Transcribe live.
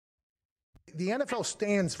The NFL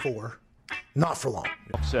stands for not for long.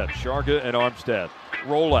 Set, Sharga and Armstead.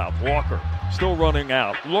 Roll out, Walker still running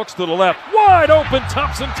out. Looks to the left, wide open,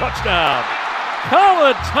 Thompson touchdown.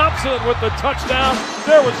 Colin Thompson with the touchdown.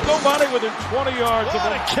 There was nobody within 20 yards.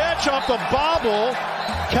 What a catch off the bobble.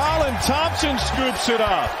 Colin Thompson scoops it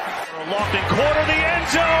up. Lofting corner, the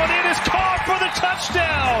end zone. It is caught for the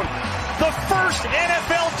touchdown. The first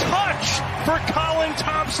NFL touch for Colin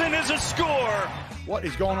Thompson is a score. What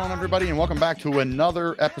is going on, everybody, and welcome back to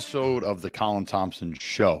another episode of the Colin Thompson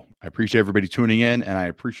Show. I appreciate everybody tuning in, and I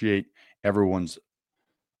appreciate everyone's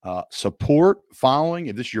support following.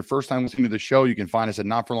 If this is your first time listening to the show, you can find us at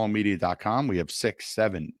notforlongmedia.com. We have 6,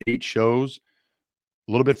 7, 8 shows,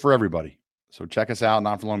 a little bit for everybody. So check us out,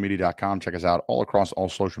 notforlongmedia.com. Check us out all across all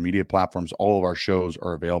social media platforms. All of our shows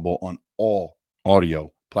are available on all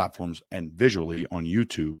audio platforms and visually on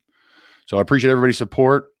YouTube. So I appreciate everybody's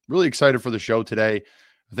support. Really excited for the show today.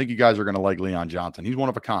 I think you guys are going to like Leon Johnson. He's one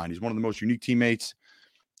of a kind. He's one of the most unique teammates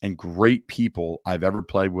and great people I've ever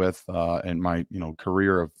played with in my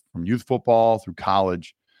career from youth football through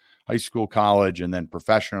college, high school, college, and then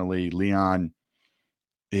professionally. Leon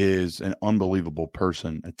is an unbelievable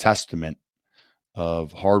person, a testament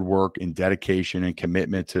of hard work and dedication and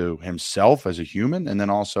commitment to himself as a human, and then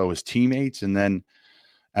also his teammates, and then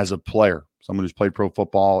as a player, someone who's played pro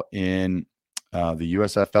football in the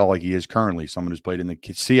USFL like he is currently, someone who's played in the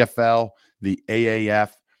CFL, the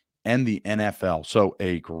AAF, and the NFL. So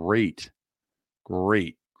a great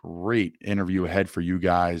interview ahead for you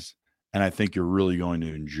guys, and I think you're really going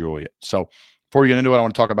to enjoy it. So before we get into it, I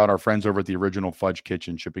want to talk about our friends over at the Original Fudge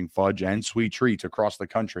Kitchen, shipping fudge and sweet treats across the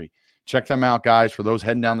country. Check them out, guys. For those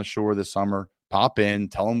heading down the shore this summer, pop in,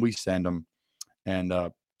 tell them we send them, and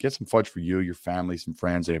get some fudge for you, your family, some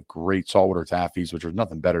friends. They have great saltwater taffies, which are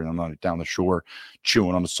nothing better than on down the shore,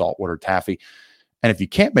 chewing on the saltwater taffy. And if you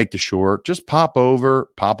can't make the shore, just pop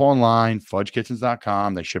online,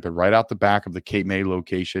 fudgekitchens.com. They ship it right out the back of the Cape May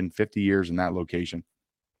location, 50 years in that location.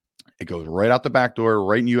 It goes right out the back door,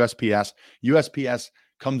 right in USPS. USPS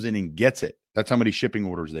comes in and gets it. That's how many shipping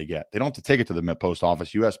orders they get. They don't have to take it to the post office.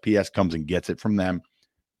 USPS comes and gets it from them.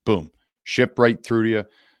 Boom. Shipped right through to you.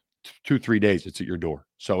 2-3 days, it's at your door.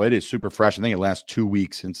 So it is super fresh. I think it lasts 2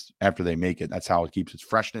 weeks since after they make it. That's how it keeps its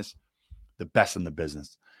freshness. The best in the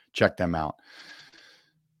business. Check them out.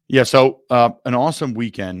 Yeah, so an awesome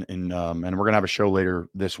weekend, and we're going to have a show later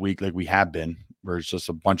this week like we have been, where it's just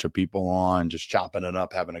a bunch of people on, just chopping it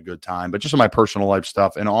up, having a good time. But just my personal life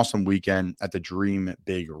stuff, an awesome weekend at the Dream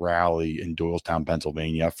Big Rally in Doylestown,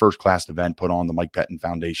 Pennsylvania. First-class event put on the Mike Pettin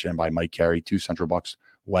Foundation by Mike Carey, 2 Central Bucks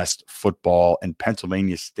West football and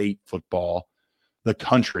Pennsylvania State football, the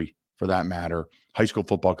country for that matter, high school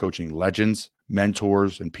football coaching legends,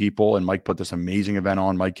 mentors, and people. And Mike put this amazing event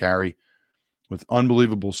on, Mike Carey, with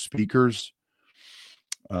unbelievable speakers.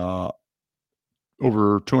 Over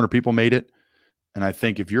 200 people made it. And I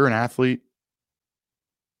think if you're an athlete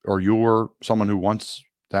or you're someone who wants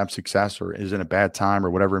to have success or is in a bad time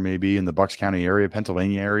or whatever it may be in the Bucks County area,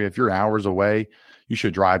 Pennsylvania area, if you're hours away, you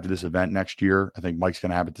should drive to this event next year. I think Mike's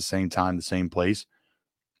going to have it the same time, the same place.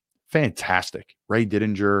 Fantastic. Ray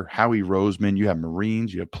Didinger, Howie Roseman. You have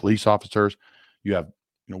Marines, you have police officers, you have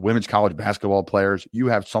women's college basketball players. You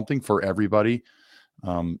have something for everybody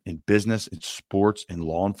in business, in sports, in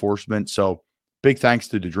law enforcement. So big thanks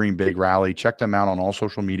to the Dream Big Rally. Check them out on all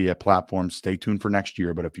social media platforms. Stay tuned for next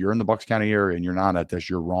year. But if you're in the Bucks County area and you're not at this,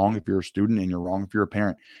 you're wrong if you're a student and you're wrong if you're a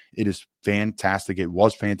parent. It is fantastic. It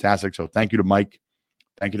was fantastic. So thank you to Mike.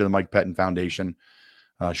 Thank you to the Mike Pettin Foundation.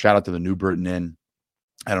 Shout out to the New Britain Inn.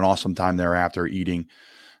 Had an awesome time thereafter, eating,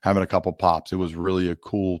 having a couple pops. It was really a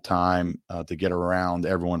cool time to get around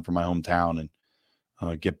everyone from my hometown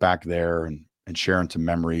and get back there and sharing some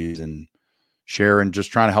memories and share and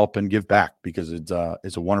just trying to help and give back, because it's a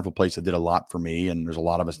wonderful place that did a lot for me. And there's a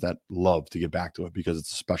lot of us that love to get back to it because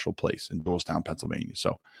it's a special place in Doylestown, Pennsylvania.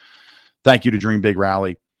 So thank you to Dream Big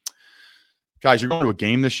Rally. Guys, you're going to a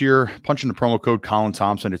game this year. Punch in the promo code Colin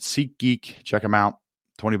Thompson. It's SeatGeek. Check them out.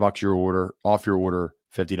 $20 your order. Off your order,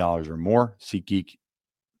 $50 or more. SeatGeek.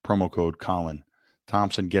 Promo code Colin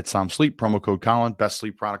Thompson. Get some sleep. Promo code Colin. Best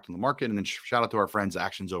sleep product in the market. And then shout out to our friends,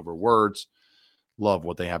 Actions Over Words. Love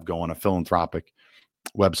what they have going. A philanthropic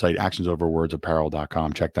website,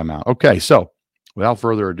 actionsoverwordsapparel.com. Check them out. Okay, so without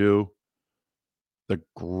further ado, the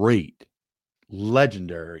great,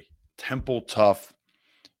 legendary, Temple Tough,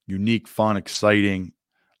 unique, fun, exciting,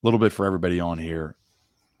 a little bit for everybody on here,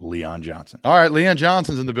 Leon Johnson. All right, Leon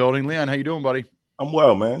Johnson's in the building. Leon, how you doing, buddy? I'm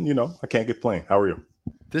well, man. I can't complain. How are you?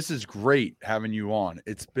 This is great having you on.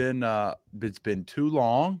 It's been too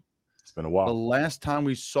long. It's been a The while. last time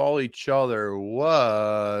we saw each other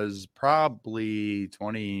was probably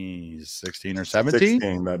 2016 or 17.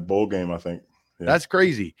 16, that bowl game, I think. Yeah. That's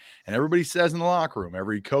crazy. And everybody says in the locker room,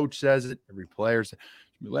 every coach says it, every player says,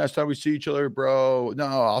 last time we see each other, bro. No,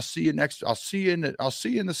 I'll see you I'll see you in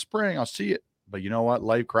the spring. I'll see it. But you know what?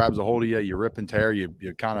 Life grabs a hold of you. You rip and tear. You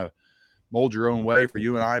kind of mold your own way. For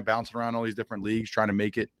you and I, bouncing around all these different leagues, trying to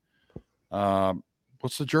make it.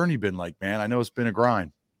 What's the journey been like, man? I know it's been a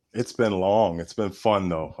grind. It's been long. It's been fun,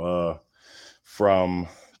 though. From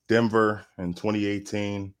Denver in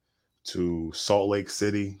 2018 to Salt Lake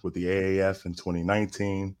City with the AAF in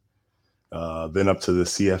 2019. Then up to the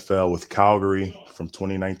CFL with Calgary from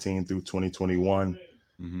 2019 through 2021.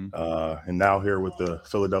 And now here with the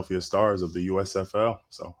Philadelphia Stars of the USFL.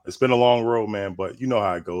 So it's been a long road, man, but you know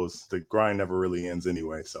how it goes. The grind never really ends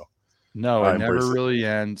anyway. So no, it never really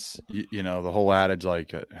ends. You know, the whole adage,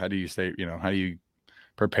 like, how do you say, how do you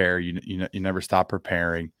prepare? You never stop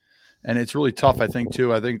preparing. And it's really tough, I think,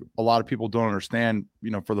 too. I think a lot of people don't understand,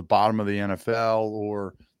 for the bottom of the NFL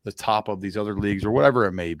or the top of these other leagues or whatever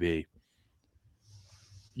it may be,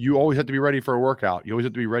 you always have to be ready for a workout. You always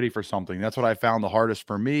have to be ready for something. That's what I found the hardest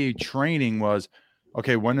for me. Training was,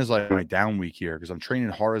 okay, when is like my down week here? Because I'm training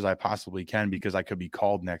hard as I possibly can because I could be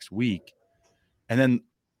called next week. And then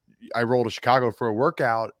I rolled to Chicago for a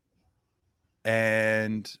workout,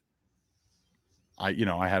 and I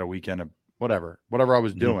had a weekend of whatever I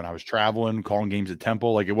was doing. I was traveling, calling games at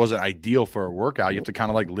Temple. Like, it wasn't ideal for a workout. You have to kind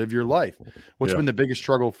of like live your life. What's been the biggest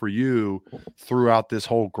struggle for you throughout this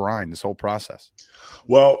whole grind, this whole process?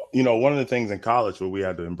 Well, one of the things in college what we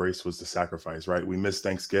had to embrace was the sacrifice, right? We missed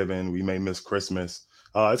Thanksgiving. We may miss Christmas.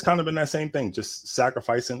 It's kind of been that same thing, just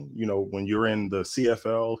sacrificing. When you're in the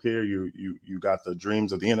CFL here, you got the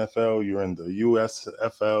dreams of the NFL. You're in the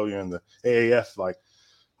USFL. You're in the AAF. Like,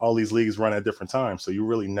 all these leagues run at different times. So you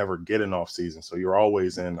really never get an off season. So you're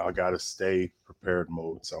always in, I got to stay prepared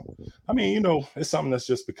mode. So, I mean, it's something that's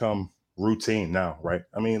just become routine now, right?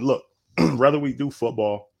 I mean, look, whether we do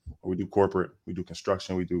football or we do corporate, we do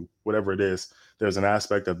construction, we do whatever it is, there's an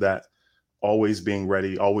aspect of that always being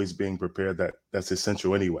ready, always being prepared. That's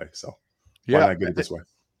essential anyway. So why not get it this way?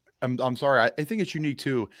 I'm sorry. I think it's unique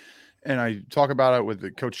too. And I talk about it with the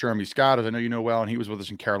coach Jeremy Scott, as I know you know well, and he was with us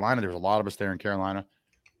in Carolina. There's a lot of us there in Carolina.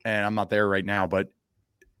 And I'm not there right now, but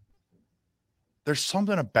there's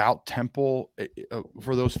something about Temple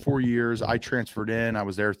for those 4 years. I transferred in. I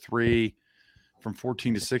was there 3 from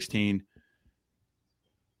 14 to 16.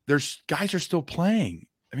 There's guys are still playing.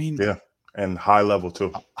 I mean, yeah, and high level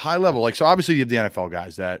too. High level. Like, so obviously you have the NFL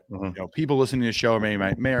guys that people listening to the show may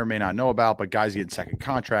or may not know about, but guys getting second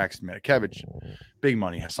contracts, Medikevich, big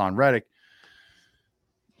money, Hassan Reddick.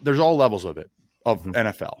 There's all levels of it. Of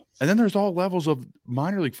NFL. And then there's all levels of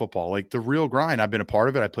minor league football, like the real grind. I've been a part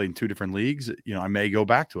of it. I played in 2 different leagues. I may go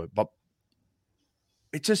back to it, but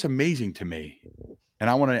it's just amazing to me. And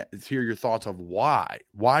I want to hear your thoughts of why.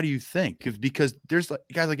 Why do you think? Because there's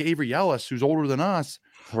guys like Avery Ellis, who's older than us,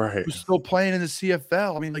 right, who's still playing in the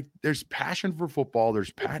CFL. I mean, like, there's passion for football.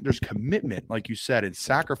 There's commitment, like you said, and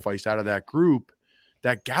sacrifice out of that group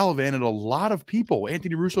that gallivanted a lot of people.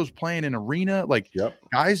 Anthony Russo's playing in arena. Like,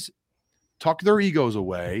 guys tuck their egos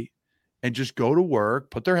away and just go to work,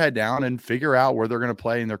 put their head down, and figure out where they're going to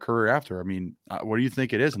play in their career after. I mean, what do you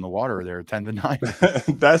think it is in the water there, 10 to 9?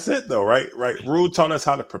 That's it, though, right? Rule taught us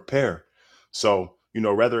how to prepare. So,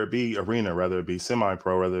 whether it be arena, whether it be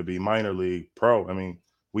semi-pro, whether it be minor league, pro, I mean,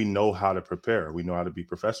 we know how to prepare. We know how to be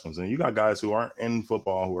professionals. And you got guys who aren't in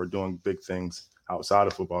football who are doing big things outside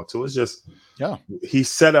of football, too. It's just, he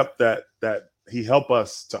set up that he helped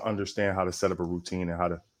us to understand how to set up a routine and how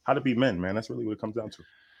to be men, man. That's really what it comes down to.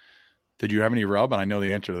 Did you have any rub? And I know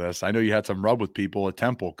the answer to this. I know you had some rub with people at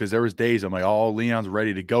Temple because there was days I'm like, oh, Leon's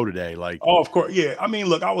ready to go today. Like, oh, of course. Yeah. I mean,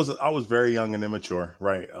 look, I was very young and immature,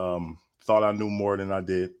 right? Thought I knew more than I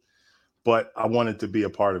did, but I wanted to be a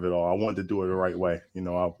part of it all. I wanted to do it the right way.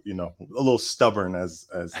 A little stubborn as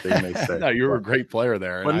they may say. No, you were a great player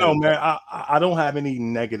there. But no, man, I don't have any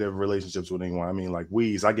negative relationships with anyone. I mean, like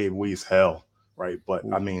I gave Weeze hell, right? But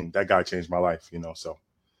I mean, that guy changed my life, so.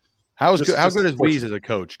 How good is Weeze as a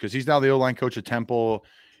coach? Because he's now the O-line coach at Temple.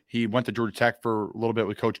 He went to Georgia Tech for a little bit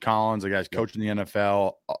with Coach Collins. The guy's coached in the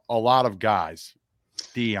NFL. A lot of guys,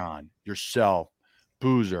 Dion, yourself,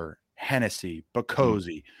 Boozer, Hennessy,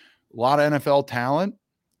 Bokosi, a lot of NFL talent,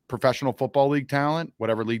 professional football league talent,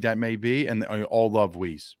 whatever league that may be, and all love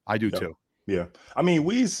Weeze. I do too. Yeah. I mean,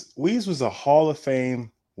 Weeze was a Hall of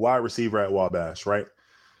Fame wide receiver at Wabash, right?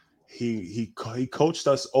 He coached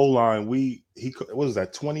us O-line. What was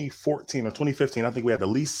that, 2014 or 2015? I think we had the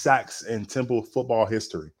least sacks in Temple football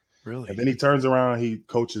history. Really? And then he turns around, he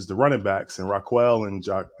coaches the running backs, and Raquel and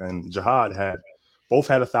Jihad both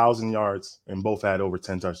had 1,000 yards and both had over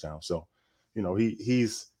 10 touchdowns. So, he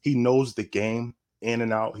knows the game in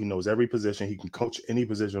and out. He knows every position. He can coach any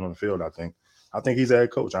position on the field. I think he's a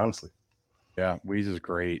head coach, honestly. Yeah, Weeze is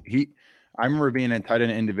great. I remember being a tight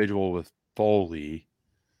end individual with Foley,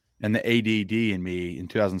 and the ADD in me in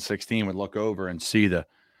 2016 would look over and see the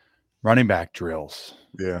running back drills.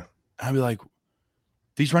 Yeah. I'd be like,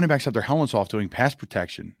 these running backs have their helmets off doing pass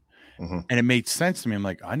protection. Mm-hmm. And it made sense to me. I'm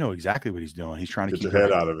like, I know exactly what he's doing. He's trying to Get your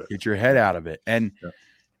head out of it. Get your head out of it.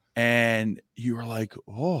 And you were like,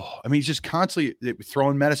 oh, I mean, he's just constantly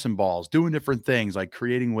throwing medicine balls, doing different things, like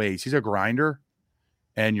creating ways. He's a grinder.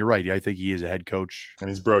 And you're right. I think he is a head coach. And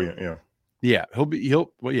he's brilliant. Yeah. Yeah.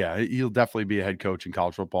 He'll definitely be a head coach in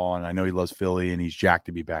college football. And I know he loves Philly and he's jacked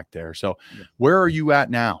to be back there. So where are you at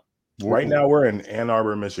now? Right now we're in Ann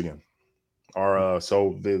Arbor, Michigan.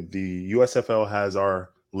 So the USFL has our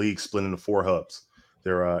league split into 4 hubs.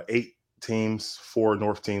 There are 8 teams, 4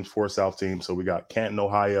 North teams, 4 South teams. So we got Canton,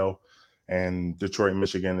 Ohio, and Detroit,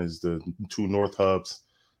 Michigan is the 2 North hubs.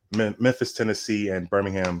 Memphis, Tennessee, and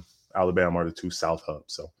Birmingham, Alabama are the 2 South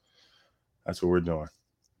hubs. So that's what we're doing.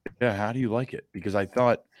 Yeah. How do you like it? Because I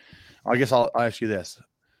guess I'll ask you this.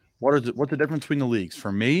 What's the difference between the leagues?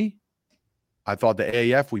 For me, I thought the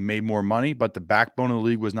AAF, we made more money, but the backbone of the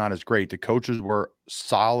league was not as great. The coaches were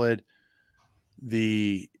solid. Let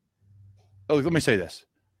me say this.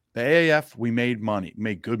 The AAF, we made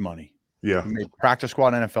good money. Yeah. We made practice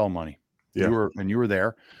squad NFL money. Yeah. You were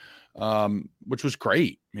there, which was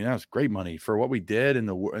great. I mean, that was great money for what we did in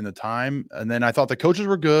the time. And then I thought the coaches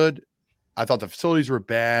were good. I thought the facilities were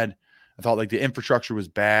bad. I thought like the infrastructure was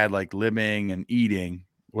bad, like living and eating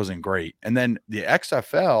wasn't great. And then the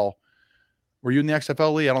XFL, were you in the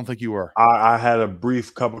XFL, Lee? I don't think you were. I had a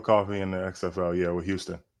brief cup of coffee in the XFL, with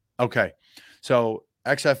Houston. Okay. So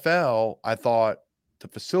XFL, I thought the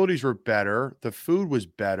facilities were better. The food was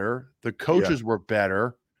better. The coaches were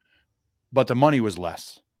better, but the money was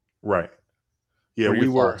less. Right. Yeah, we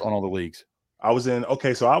were on all the leagues. I was in.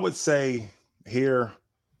 Okay, so I would say here,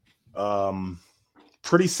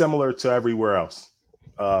 pretty similar to everywhere else,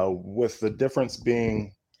 with the difference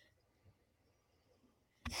being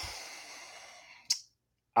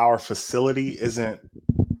our facility isn't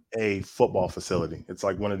a football facility. It's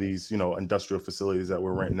like one of these, industrial facilities that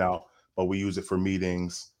we're renting out, but we use it for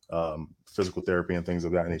meetings, physical therapy, and things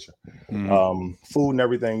of that nature. Mm-hmm. Food and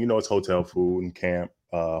everything, it's hotel food and camp,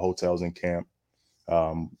 hotels and camp.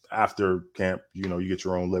 After camp, you get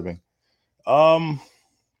your own living.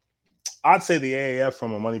 I'd say the AAF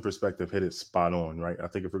from a money perspective hit it spot on, right? I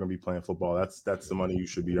think if we're going to be playing football, that's the money you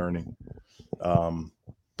should be earning.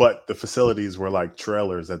 But the facilities were like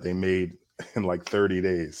trailers that they made in like 30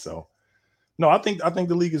 days. So no, I think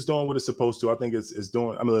the league is doing what it's supposed to. I think it's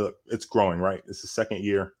doing, look, it's growing, right? It's the second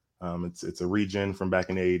year. It's a region from back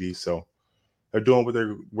in the 80s. So they're doing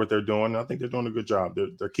what they're doing. I think they're doing a good job.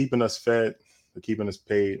 They're keeping us fed, they're keeping us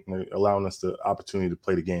paid, and they're allowing us the opportunity to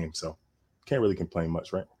play the game. So can't really complain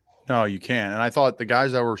much, right? No, you can't. And I thought the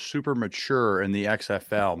guys that were super mature in the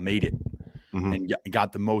XFL made it and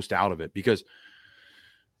got the most out of it because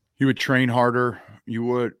you would train harder.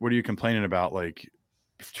 What are you complaining about? Like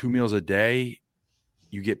 2 meals a day,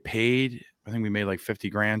 you get paid. I think we made like 50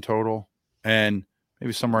 grand total and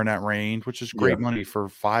maybe somewhere in that range, which is great money for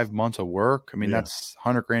 5 months of work. I mean, that's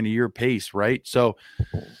 100 grand a year pace, right? So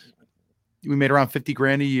we made around 50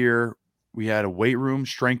 grand a year. We had a weight room,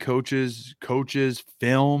 strength coaches,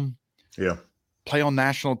 film, play on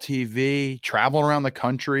national TV, travel around the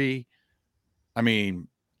country. I mean,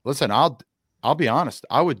 listen, I'll be honest.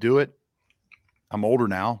 I would do it. I'm older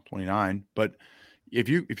now, 29, but if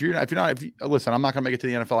you listen, I'm not going to make it to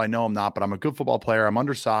the NFL. I know I'm not, but I'm a good football player. I'm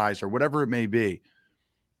undersized or whatever it may be.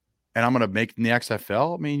 And I'm going to make in the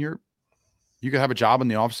XFL. I mean, you could have a job in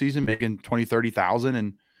the off season, making 20, 30,000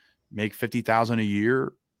 and make 50,000 a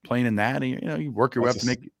year playing in that. And, you work your way up to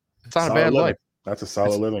make, it's not a bad life. That's a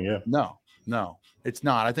solid living. Yeah. No, it's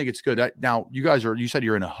not. I think it's good. Now you said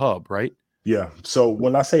you're in a hub, right? Yeah. So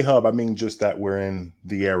when I say hub, I mean just that we're in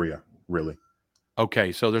the area, really.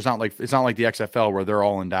 Okay. So it's not like the XFL where they're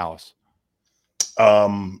all in Dallas.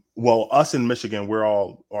 Well, us in Michigan,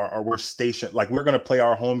 we're stationed. Like we're going to play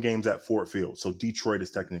our home games at Ford Field. So Detroit is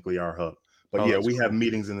technically our hub. But we have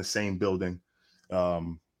meetings in the same building.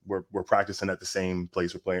 We're practicing at the same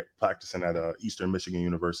place. We're practicing at Eastern Michigan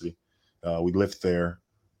University. We lift there.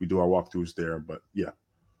 We do our walkthroughs there. But yeah.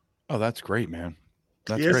 Oh, that's great, man.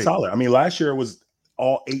 That's great. It's solid. I mean, last year it was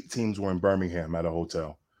all 8 teams were in Birmingham at a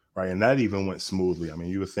hotel, right? And that even went smoothly. I mean,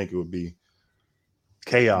 you would think it would be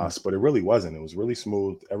chaos, but it really wasn't. It was really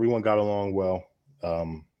smooth. Everyone got along well.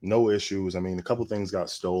 No issues. I mean, a couple things got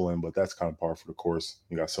stolen, but that's kind of par for the course.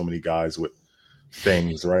 You got so many guys with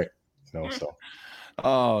things, right? So.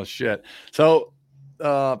 Oh shit. So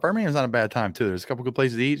Birmingham's not a bad time too. There's a couple good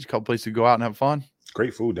places to eat, a couple places to go out and have fun.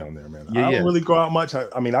 Great food down there, man. Yeah, I don't really go out much.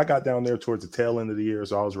 I mean, I got down there towards the tail end of the year,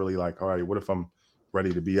 so I was really like, all right, what if I'm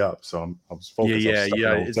ready to be up? So I was focused. Yeah.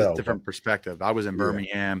 It's a different perspective. I was in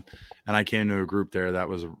Birmingham, and I came to a group there that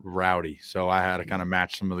was rowdy, so I had to kind of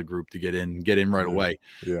match some of the group to get in right away.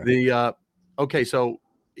 Yeah. Okay, so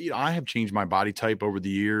I have changed my body type over the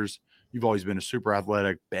years. You've always been a super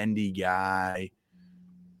athletic, bendy guy.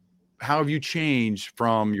 How have you changed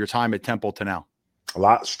from your time at Temple to now? A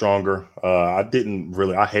lot stronger. I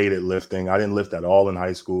hated lifting. I didn't lift at all in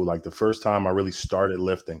high school. Like the first time I really started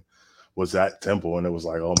lifting was at Temple, and it was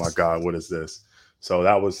like, oh my God, what is this? So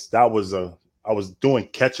I was doing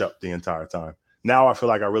catch up the entire time. Now I feel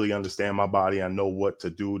like I really understand my body. I know what to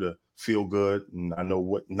do to feel good, and I know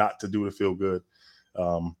what not to do to feel good.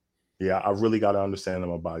 I really got to understand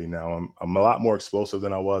my body now. I'm a lot more explosive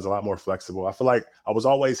than I was, a lot more flexible. I feel like I was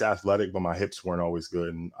always athletic, but my hips weren't always good,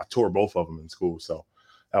 and I tore both of them in school. So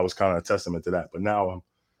that was kind of a testament to that. But now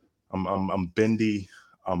I'm bendy,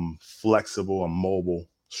 I'm flexible, I'm mobile,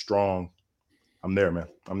 strong. I'm there, man.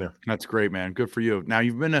 I'm there. That's great, man. Good for you. Now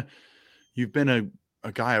you've been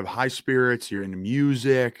a guy of high spirits. You're into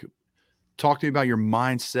music. Talk to me about your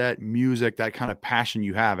mindset, music, that kind of passion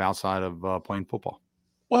you have outside of playing football.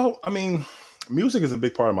 Well, I mean, music is a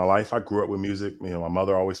big part of my life. I grew up with music. My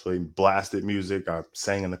mother always played blasted music. I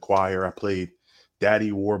sang in the choir. I played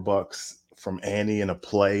Daddy Warbucks from Annie in a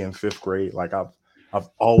play in 5th grade. Like I've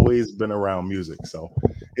always been around music. So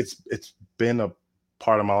it's been a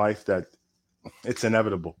part of my life that it's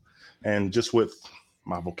inevitable. And just with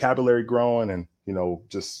my vocabulary growing and,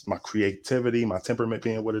 just my creativity, my temperament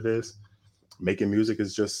being what it is, making music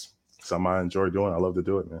is just something I enjoy doing. I love to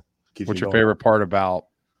do it, man. What's your favorite part about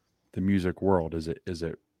the music world? Is it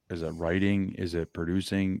writing? Is it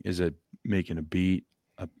producing? Is it making a beat?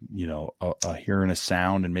 Hearing a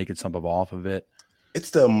sound and making something off of it? It's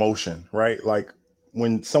the emotion, right? Like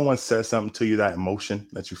when someone says something to you, that emotion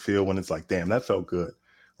that you feel when it's like, damn, that felt good,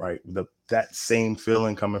 right? That same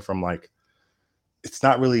feeling coming from like, it's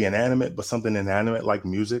not really inanimate, but something inanimate like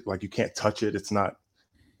music. Like you can't touch it. It's not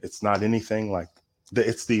anything like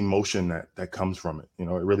it's the emotion that comes from it. It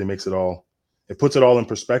really makes it all. It puts it all in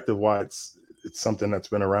perspective why it's something that's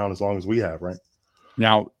been around as long as we have, right?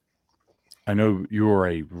 Now, I know you're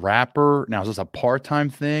a rapper. Now, is this a part-time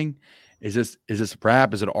thing? Is this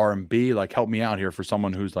rap? Is it R&B? Like, help me out here for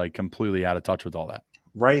someone who's like completely out of touch with all that.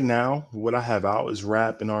 Right now, what I have out is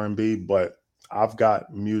rap and R&B, but I've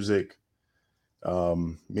got music. Me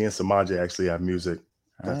and Samaje actually have music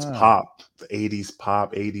that's pop, the 80s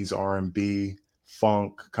pop, 80s R&B,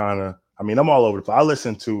 funk kind of. I mean, I'm all over the place. I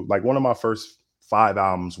listen to, like, one of my first 5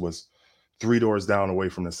 albums was 3 Doors Down, Away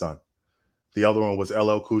from the Sun. The other one was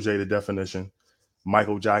LL Cool J, The Definition,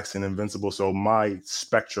 Michael Jackson, Invincible. So my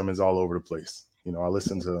spectrum is all over the place. I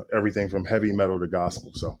listen to everything from heavy metal to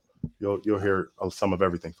gospel. So you'll hear some of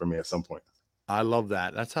everything from me at some point. I love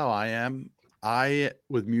that. That's how I am.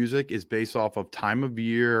 With music is based off of time of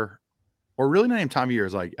year, or really not even time of year.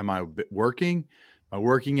 Is like, am I working? Am I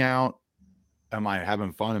working out? Am I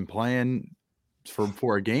having fun and playing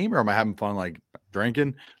for a game, or am I having fun like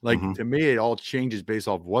drinking? Like to me, it all changes based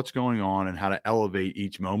off what's going on and how to elevate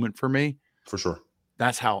each moment for me. For sure.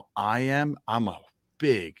 That's how I am. I'm a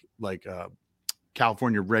big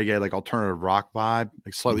California reggae, like alternative rock vibe,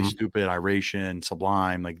 like Slightly Stupid, Iration,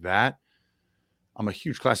 Sublime, like that. I'm a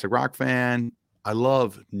huge classic rock fan. I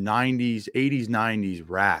love 90s, 80s, 90s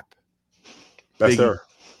rap. That's there.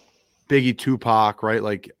 Biggie, Tupac, right?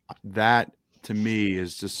 Like that to me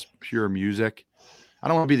is just pure music. I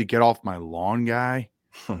don't want to be the get off my lawn guy,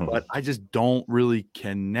 but I just don't really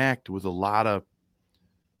connect with a lot of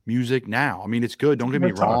music now. I mean, it's good. Don't get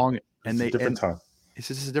me wrong. It's a different time. It's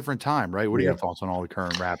just a different time, right? What are your thoughts on all the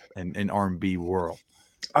current rap and R&B world?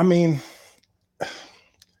 I mean,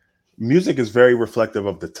 music is very reflective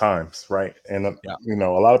of the times, right? And, a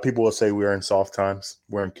lot of people will say we're in soft times,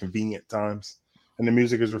 we're in convenient times. And the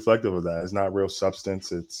music is reflective of that. It's not real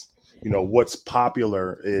substance. It's, what's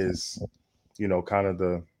popular is, kind of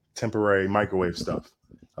the temporary microwave stuff.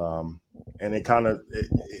 And it kind of,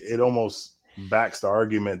 it almost backs the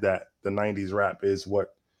argument that the 90s rap is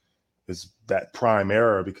what is that prime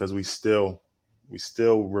era, because we still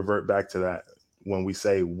revert back to that when we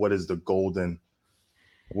say, what is the golden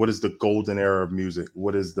era of music?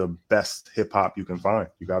 What is the best hip hop you can find?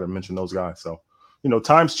 You got to mention those guys. So,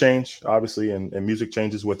 times change, obviously, and music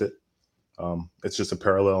changes with it. It's just a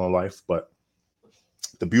parallel in life, but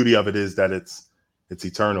the beauty of it is that it's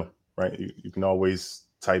eternal, right? You can always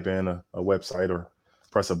type in a website or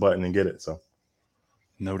press a button and get it. So,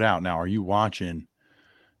 no doubt. Now, are you watching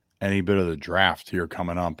any bit of the draft here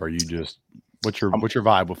coming up? Are you just what's your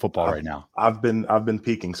vibe with football right now? I've been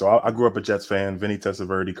peaking. So I grew up a Jets fan, Vinny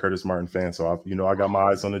Testaverde, Curtis Martin fan. So I got my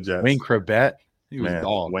eyes on the Jets. Wayne Corbett, he was man,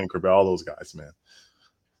 dog. Wayne Corbett, all those guys, man.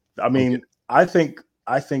 I mean, okay.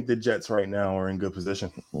 I think the Jets right now are in good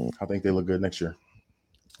position. I think they look good next year.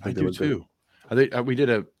 I do too. We did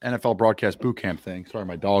a NFL broadcast boot camp thing. Sorry,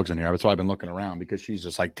 my dog's in here. That's why I've been looking around because she's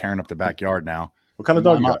just like tearing up the backyard now. What kind of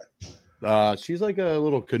dog you got? She's like a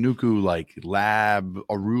little Kanuku, like lab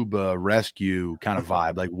Aruba rescue kind of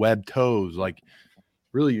vibe, like webbed toes, like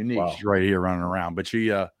really unique. Wow. She's right here running around. But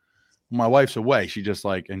my wife's away. She just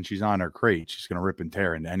and she's on her crate. She's gonna rip and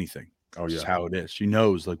tear into anything. Oh yeah, that's how it is. She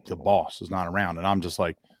knows like the boss is not around, and I'm just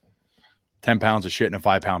like 10 pounds of shit in a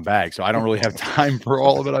 5-pound bag. So I don't really have time for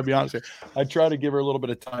all of it. I'll be honest with you. I try to give her a little bit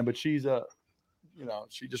of time, but she's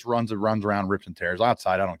she just runs around, rips and tears.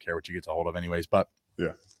 Outside, I don't care what she gets a hold of anyways. But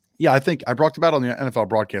yeah, I think I talked about on the NFL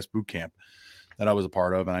broadcast boot camp that I was a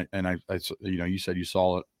part of. And I you said you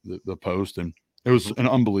saw it, the post, and it was an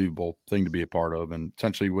unbelievable thing to be a part of. And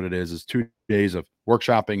essentially what it is 2 days of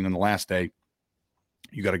workshopping. And then the last day,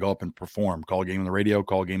 you got to go up and perform, call a game on the radio,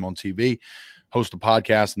 call a game on TV, host a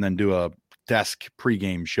podcast, and then do a desk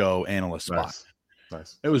pregame show analyst spot.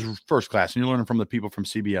 Nice. It was first class, and you're learning from the people from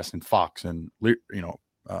CBS and Fox and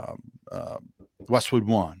Westwood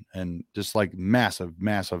One, and just like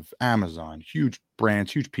massive Amazon, huge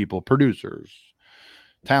brands, huge people, producers,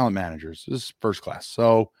 talent managers. This is first class.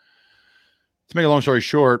 So to make a long story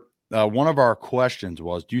short, one of our questions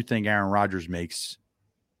was, do you think Aaron Rodgers makes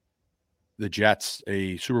the Jets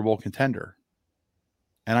a Super Bowl contender?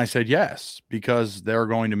 And I said yes, because they're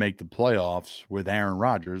going to make the playoffs with Aaron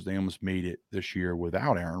Rodgers. They almost made it this year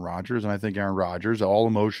without Aaron Rodgers. And I think Aaron Rodgers, all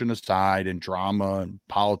emotion aside and drama and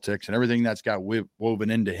politics and everything that's got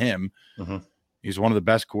woven into him, he's one of the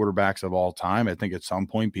best quarterbacks of all time. I think at some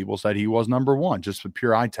point people said he was number one, just for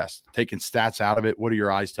pure eye test. Taking stats out of it, what do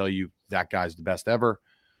your eyes tell you? That guy's the best ever.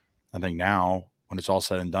 I think now, when it's all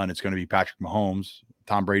said and done, it's going to be Patrick Mahomes.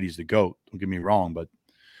 Tom Brady's the GOAT. Don't get me wrong, but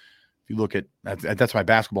you look at that's my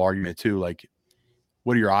basketball argument too. Like,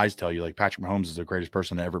 what do your eyes tell you? Like, Patrick Mahomes is the greatest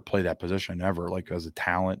person to ever play that position ever. Like, as a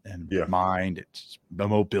talent and mind, it's the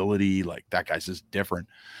mobility. Like, that guy's just different.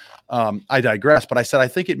 I digress, but I said I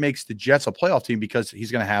think it makes the Jets a playoff team because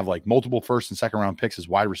he's going to have like multiple first and second round picks as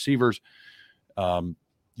wide receivers.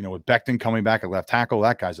 With Becton coming back at left tackle,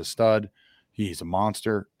 that guy's a stud. He's a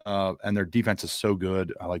monster, and their defense is so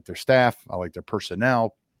good. I like their staff. I like their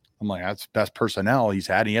personnel. I'm like, that's the best personnel he's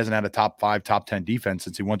had. He hasn't had a top 5, top 10 defense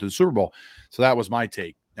since he went to the Super Bowl. So that was my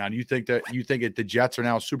take. Now, do you think that the Jets are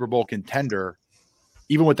now a Super Bowl contender,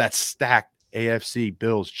 even with that stacked AFC,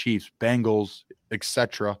 Bills, Chiefs, Bengals,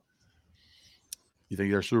 etc.? You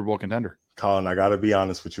think they're a Super Bowl contender? Colin, I got to be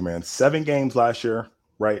honest with you, man. 7 games last year,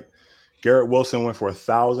 right? Garrett Wilson went for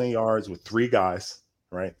 1,000 yards with 3 guys,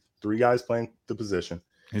 right? 3 guys playing the position.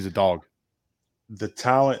 He's a dog. The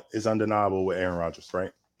talent is undeniable with Aaron Rodgers,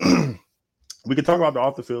 right? We could talk about the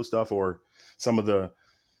off the field stuff or some of the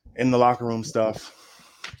in the locker room stuff.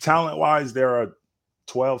 Talent wise, they're a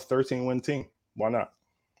 12, 13 win team. Why not?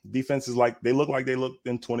 Defense is they look like they looked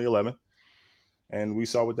in 2011, and we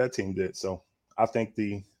saw what that team did. So I think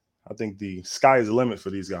the sky is the limit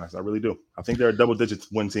for these guys. I really do. I think they're a double digit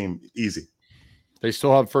win team, easy. They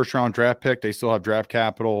still have first round draft pick. They still have draft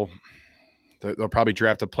capital. They'll probably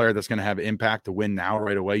draft a player that's going to have impact to win now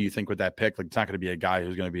right away. You think with that pick, like, it's not going to be a guy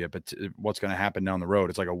who's going to be what's going to happen down the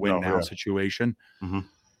road. It's like a win now situation. Mm-hmm.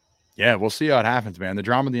 Yeah, we'll see how it happens, man. The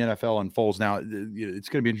drama in the NFL unfolds now. It's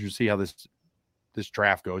going to be interesting to see how this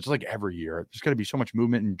draft goes. It's like every year. There's going to be so much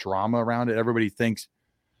movement and drama around it. Everybody thinks,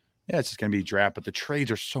 it's just going to be a draft, but the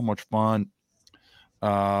trades are so much fun.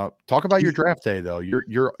 Talk about your draft day, though.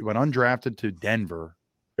 You went undrafted to Denver.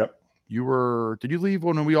 Yep. Did you leave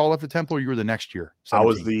when we all left the Temple, or you were the next year? 17? I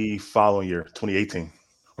was the following year, 2018.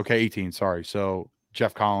 Okay, 18. Sorry. So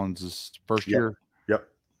Jeff Collins' first year?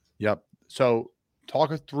 Yep. So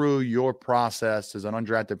talk us through your process as an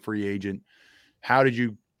undrafted free agent.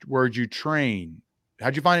 Where'd you train?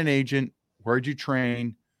 How'd you find an agent? Where'd you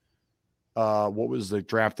train? What was the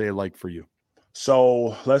draft day like for you?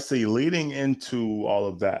 So let's see, leading into all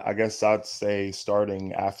of that, I guess I'd say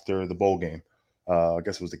starting after the bowl game. I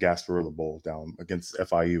guess it was the Gasparilla Bowl down against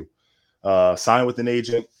FIU. Signed with an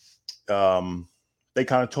agent. They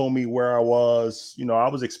kind of told me where I was. I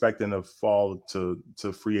was expecting to fall to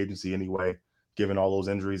free agency anyway, given all those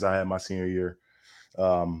injuries I had my senior year.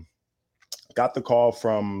 got the call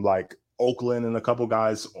from like Oakland and a couple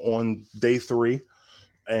guys on day 3.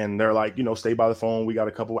 And they're like, stay by the phone. We got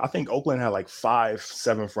a couple. I think Oakland had like 5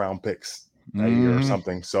 7th round picks that year or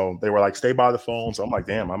something. So they were like, stay by the phone. So I'm like,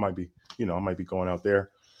 damn, I might be going out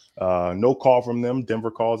there. No call from them.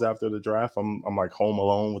 Denver calls after the draft. I'm like home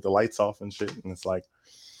alone with the lights off and shit. And it's like,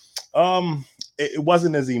 it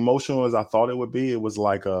wasn't as emotional as I thought it would be. It was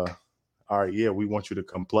like, all right, yeah, we want you to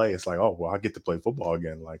come play. It's like, oh, well, I get to play football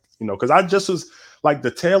again. Like, because I just was like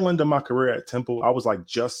the tail end of my career at Temple. I was like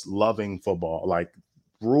just loving football. Like,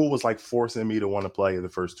 Rule was like forcing me to want to play the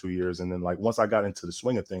first 2 years. And then like once I got into the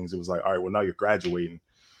swing of things, it was like, all right, well, now you're graduating.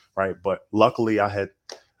 Right. But luckily I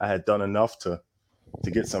had done enough to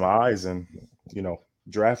get some eyes. And,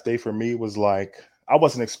 draft day for me was like, I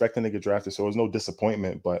wasn't expecting to get drafted. So it was no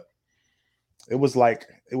disappointment, but it was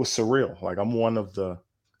surreal. Like I'm one of the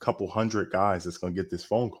couple hundred guys that's going to get this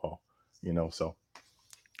phone call, so.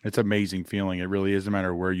 It's an amazing feeling. It really is, no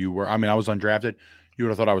matter where you were. I mean, I was undrafted. You would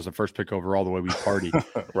have thought I was the first pick overall the way we partied.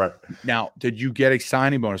 Right. Now, did you get a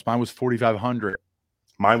signing bonus? Mine was 4,500.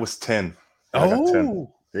 Mine was 10. I got 10.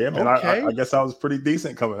 Yeah, man. Okay. I guess I was pretty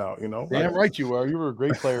decent coming out, Yeah, right. You were. You were a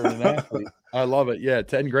great player and an athlete. I love it. Yeah,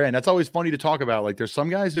 10 grand. That's always funny to talk about. Like, there's some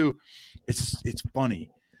guys who it's funny.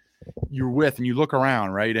 You're with and you look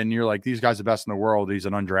around, right? And you're like, these guys are the best in the world. He's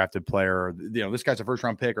an undrafted player. Or, this guy's a first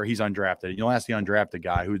round pick or he's undrafted. And you'll ask the undrafted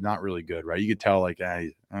guy who's not really good, right? You could tell like,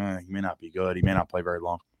 he may not be good. He may not play very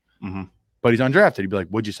long, but he's undrafted. He'd be like,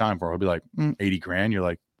 what'd you sign for? He'll be like, 80 grand. You're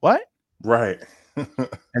like, what? Right.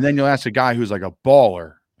 And then you'll ask a guy who's like a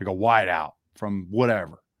baller, like a wideout from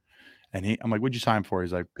whatever. And I'm like, what'd you sign for?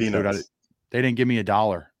 He's like, peanuts. They didn't give me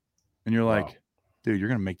 $1. And you're like, wow. Dude, you're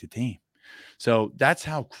going to make the team. So that's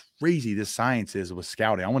how crazy this science is with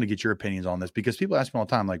scouting. I want to get your opinions on this because people ask me all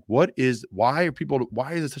the time, like, why is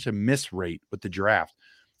it such a miss rate with the draft?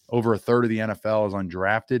 Over a third of the NFL is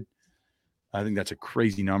undrafted. I think that's a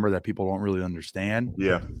crazy number that people don't really understand.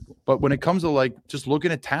 Yeah. But when it comes to like just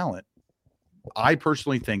looking at talent, I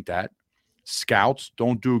personally think that scouts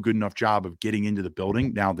don't do a good enough job of getting into the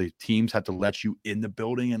building. Now the teams have to let you in the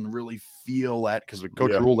building and really feel that because the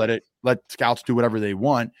coach rule let scouts do whatever they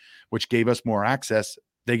want, which gave us more access.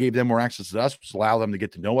 They gave them more access to us, which allowed them to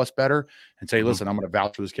get to know us better and say, listen, I'm going to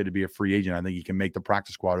vouch for this kid to be a free agent. I think he can make the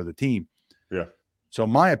practice squad of the team. Yeah. So in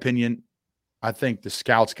my opinion, I think the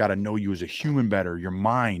scouts got to know you as a human better, your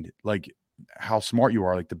mind, like how smart you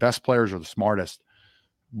are. Like the best players are the smartest.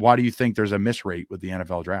 Why do you think there's a miss rate with the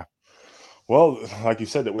NFL draft? Well, like you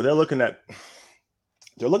said, they're looking at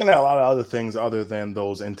a lot of other things other than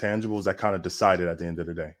those intangibles that kind of decided at the end of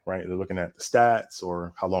the day, right? They're looking at the stats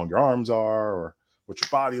or how long your arms are or what your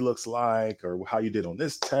body looks like or how you did on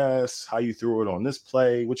this test, how you threw it on this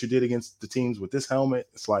play, what you did against the teams with this helmet.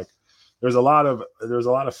 It's like there's a lot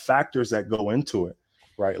of factors that go into it,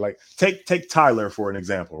 right? Like take Tyler for an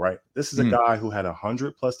example, right? This is a guy who had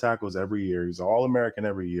 100+ tackles every year. He's All-American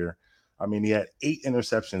every year. I mean, he had 8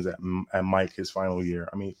 interceptions at Mike his final year.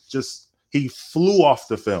 I mean, he flew off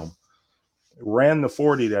the film, ran the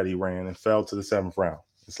 40 that he ran, and fell to the 7th round.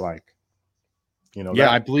 It's like,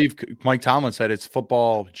 I believe Mike Tomlin said it's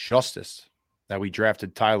football justice that we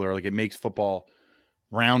drafted Tyler. Like it makes football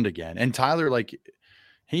round again. And Tyler, like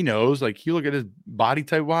he knows, like you look at his body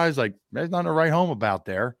type wise, like there's nothing to write home about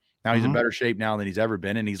there. Now he's in better shape now than he's ever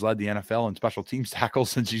been, and he's led the NFL in special teams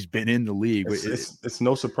tackles since he's been in the league. It's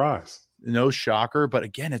no surprise. No shocker. But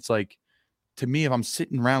again, it's like, to me, if I'm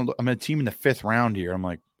sitting around, I'm a team in the 5th round here. I'm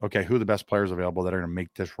like, okay, who are the best players available that are going to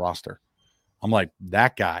make this roster? I'm like,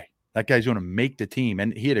 that guy's going to make the team.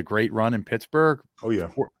 And he had a great run in Pittsburgh. Oh, yeah.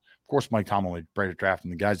 Of course, Mike Tomlin would break a draft,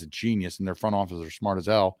 and the guy's a genius, and their front office are smart as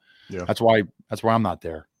hell. Yeah. That's why I'm not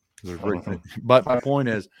there. But my point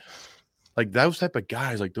is, like those type of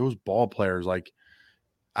guys, like those ball players, like,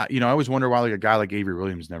 I always wonder why like a guy like Avery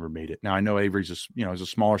Williams never made it. Now I know Avery's he's a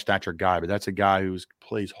smaller stature guy, but that's a guy who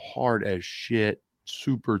plays hard as shit,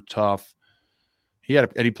 super tough. And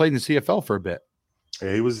he played in the CFL for a bit.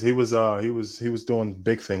 Yeah, he was doing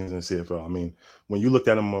big things in the CFL. I mean, when you looked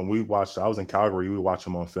at him when I was in Calgary, we watched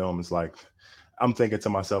him on film. It's like I'm thinking to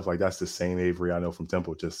myself, like that's the same Avery I know from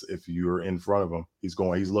Temple. Just if you're in front of him, he's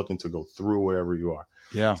looking to go through wherever you are.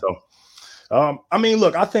 Yeah. So. I mean,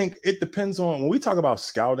 look, I think it depends on when we talk about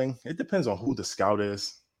scouting, it depends on who the scout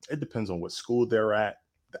is. It depends on what school they're at,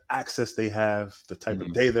 the access they have, the type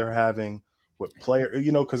of day they're having, what player,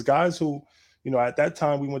 because guys who, at that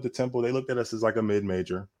time we went to Temple, they looked at us as like a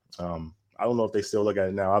mid-major. I don't know if they still look at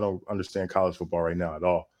it now. I don't understand college football right now at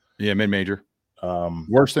all. Yeah, mid-major.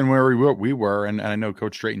 Worse than where we were. And I know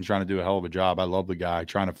Coach Straighten's trying to do a hell of a job. I love the guy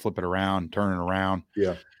trying to flip it around, turn it around.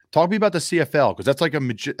 Yeah. Talk to me about the CFL, because that's like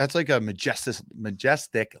a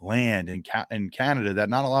majestic land in Canada that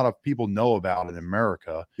not a lot of people know about in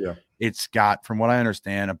America. Yeah. It's got, from what I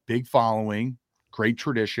understand, a big following, great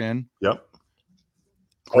tradition. Yep.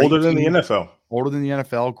 Great Older than the teams. NFL. Older than the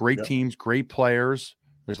NFL, great Yep. teams, great players.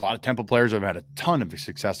 There's a lot of Temple players that have had a ton of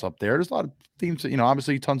success up there. There's a lot of teams that,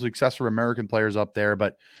 obviously tons of success for American players up there.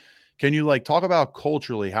 But can you talk about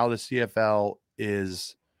culturally how the CFL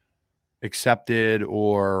is accepted,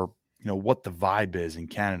 or, what the vibe is in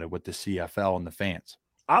Canada with the CFL and the fans?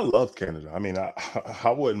 I love Canada. I mean,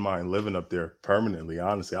 I wouldn't mind living up there permanently.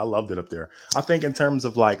 Honestly, I loved it up there. I think in terms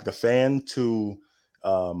of the fan to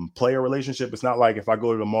player relationship, it's not like if I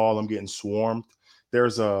go to the mall, I'm getting swarmed.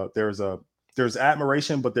 There's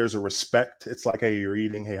admiration, but there's a respect. It's like, hey, you're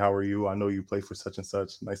eating. Hey, how are you? I know you play for such and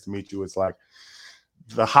such. Nice to meet you. It's like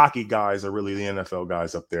the hockey guys are really the NFL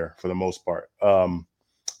guys up there for the most part.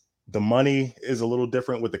 The money is a little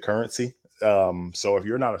different with the currency. So if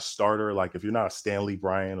you're not a starter, like if you're not a Stanley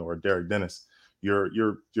Bryan or a Derek Dennis,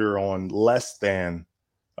 you're on less than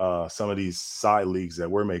some of these side leagues that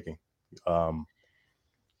we're making. But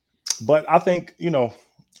I think,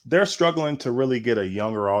 they're struggling to really get a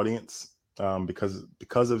younger audience because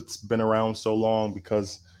it's been around so long,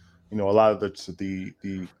 because, a lot of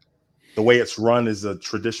the way it's run is a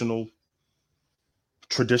traditionally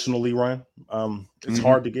run. It's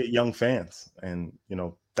hard to get young fans, and,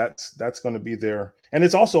 that's going to be there. And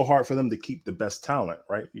it's also hard for them to keep the best talent,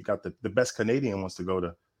 right? You got the best Canadian wants to go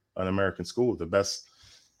to an American school. The best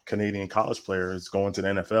Canadian college player is going to the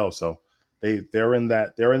NFL. So they're in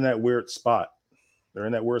that weird spot. They're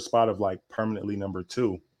in that weird spot of permanently number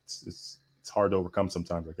 2. It's hard to overcome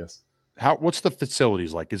sometimes, I guess. What's the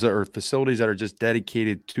facilities like? Is there facilities that are just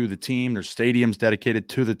dedicated to the team? There's stadiums dedicated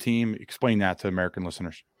to the team. Explain that to American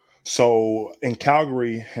listeners. So in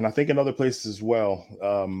Calgary, and I think in other places as well,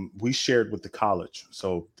 we shared with the college.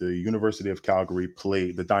 So the University of Calgary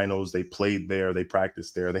played the Dinos. They played there. They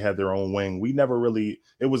practiced there. They had their own wing. We never really,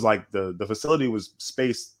 it was like the facility was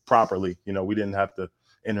spaced properly. We didn't have to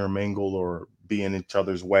intermingle or be in each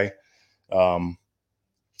other's way.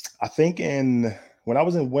 I think when I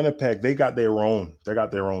was in Winnipeg, they got their own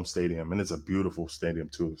stadium, and it's a beautiful stadium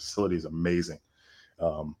too. The facility is amazing.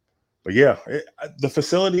 But yeah, the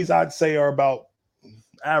facilities I'd say are about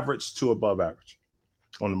average to above average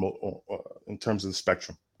in terms of the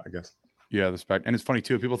spectrum, I guess. Yeah, the spec, and it's funny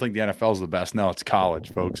too. People think the NFL is the best. No, it's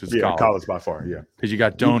college, folks. It's college by far. Yeah, because you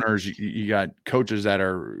got donors, you got coaches that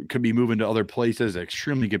could be moving to other places.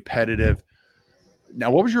 Extremely competitive. Now,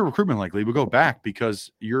 what was your recruitment like, Lee? We'll go back because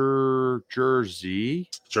you're Jersey,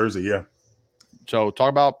 yeah. So talk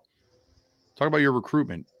about your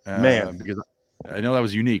recruitment, man, because I know that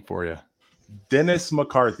was unique for you. Dennis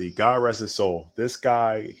McCarthy, God rest his soul. This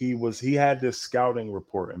guy, he had this scouting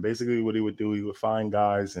report, and basically what he would do, he would find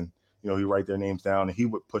guys and, he'd write their names down, and he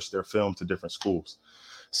would push their film to different schools.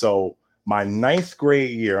 So my 9th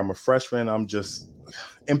grade year, I'm a freshman. I'm just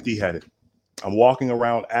empty-headed. I'm walking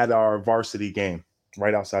around at our varsity game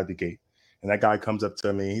right outside the gate. And that guy comes up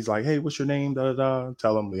to me. He's like, hey, what's your name? Da, da, da.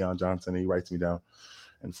 Tell him Leon Johnson. And he writes me down.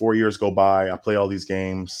 And 4 years go by. I play all these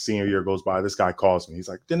games. Senior year goes by. This guy calls me. He's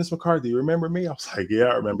like, Dennis McCarthy, you remember me? I was like, yeah,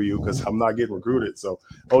 I remember you, because I'm not getting recruited. So,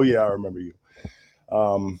 oh, yeah, I remember you.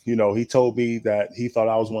 He told me that he thought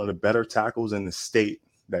I was one of the better tackles in the state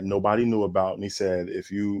that nobody knew about. And he said,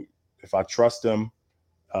 if I trust him,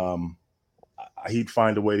 he'd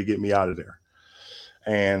find a way to get me out of there.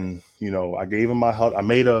 And, I gave him my I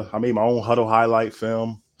made my own huddle highlight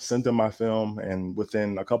film, sent him my film. And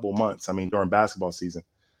within a couple of months, during basketball season,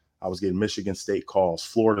 I was getting Michigan State calls.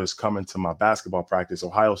 Florida's coming to my basketball practice.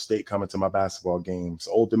 Ohio State coming to my basketball games.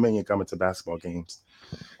 Old Dominion coming to basketball games.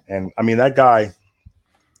 And that guy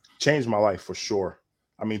changed my life for sure.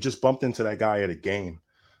 Just bumped into that guy at a game.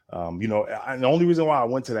 And the only reason why I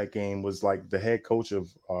went to that game was the head coach of,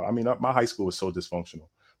 my high school was so dysfunctional,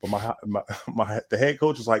 but the head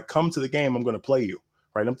coach was like, come to the game. I'm going to play you.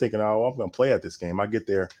 Right. I'm thinking, oh, I'm going to play at this game. I get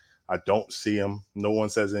there. I don't see him. No one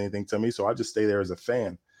says anything to me. So I just stay there as a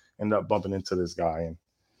fan, end up bumping into this guy.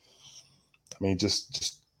 And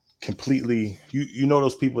just completely,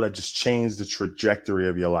 those people that just change the trajectory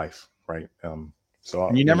of your life. Right.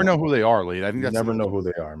 So you never know who they are, Lee. I think you never know who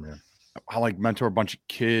they are, man. I mentor a bunch of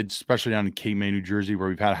kids, especially down in Cape May, New Jersey, where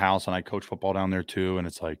we've had a house, and I coach football down there too. And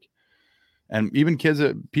it's and even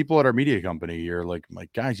people at our media company, you're like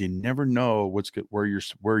guys, you never know where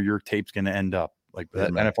your tape's going to end up.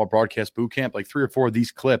 That NFL broadcast boot camp, 3 or 4 of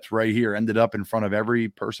these clips right here ended up in front of every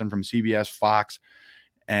person from CBS, Fox,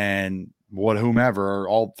 and whomever.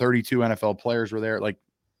 All 32 NFL players were there.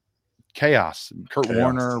 Chaos. Kurt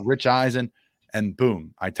Warner, Rich Eisen. And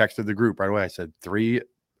boom, I texted the group right away. I said, 3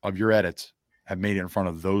 of your edits have made it in front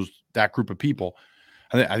of that group of people.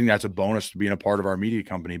 I think that's a bonus to being a part of our media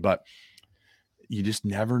company, but you just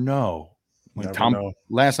never know.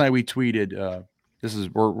 Last night we tweeted,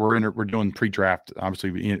 we're doing pre-draft.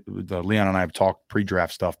 Obviously, Leon and I have talked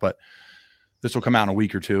pre-draft stuff, but this will come out in a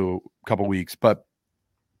week or two, a couple weeks. But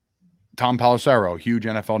Tom Pelissero, huge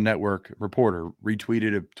NFL Network reporter,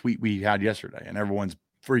 retweeted a tweet we had yesterday, and everyone's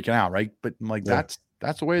freaking out, right? But I'm like, that's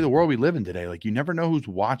the way of the world we live in today. Like, you never know who's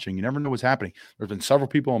watching. You never know what's happening. There's been several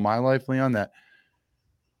people in my life, Leon, that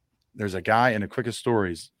there's a guy in the quickest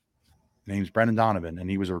stories. Name's Brendan Donovan, and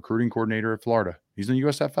he was a recruiting coordinator at Florida. He's in the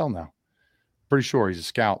USFL now. Pretty sure he's a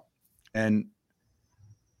scout. And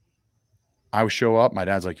I would show up. My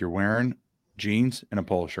dad's like, "You're wearing jeans and a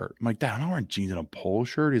polo shirt." I'm like, "Dad, I'm not wearing jeans and a polo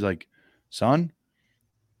shirt." He's like, "Son,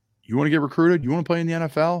 you want to get recruited? You want to play in the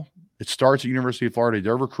NFL? It starts at University of Florida.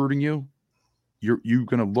 They're recruiting you. You're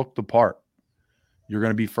going to look the part. You're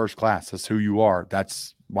going to be first class. That's who you are.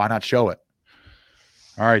 Why not show it?"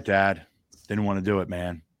 All right, Dad. Didn't want to do it,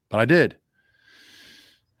 man. But I did. It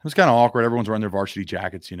was kind of awkward. Everyone's wearing their varsity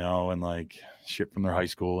jackets, and like shit from their high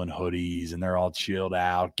school and hoodies, and they're all chilled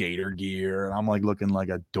out, gator gear. And I'm like looking like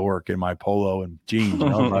a dork in my polo and jeans,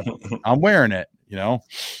 but I'm wearing it,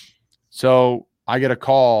 So I get a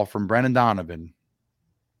call from Brendan Donovan.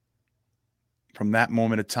 From that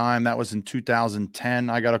moment of time, that was in 2010.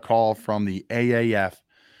 I got a call from the AAF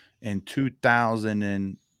in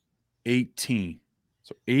 2018.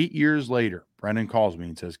 So 8 years later, Brendan calls me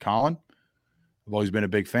and says, "Colin, I've always been a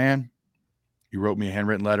big fan. You wrote me a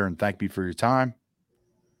handwritten letter and thanked me for your time.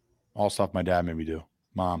 All stuff my dad made me do.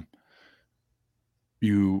 Mom,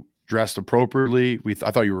 you dressed appropriately.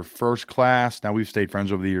 I thought you were first class. Now we've stayed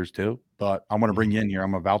friends over the years too, but I want to bring you in here.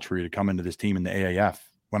 I'm going to vouch for you to come into this team in the AAF."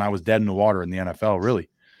 When I was dead in the water in the NFL, really.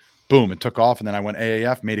 Boom, it took off. And then I went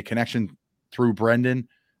AAF, made a connection through Brendan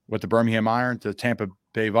with the Birmingham Iron to Tampa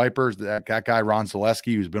Bay Vipers. That guy, Ron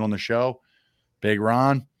Zaleski, who's been on the show, Big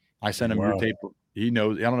Ron. I sent him your tape. He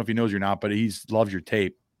knows. I don't know if he knows you or not, but he loves your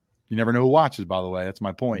tape. You never know who watches, by the way. That's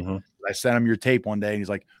my point. Mm-hmm. I sent him your tape one day, and he's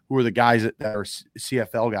like, "Who are the guys that are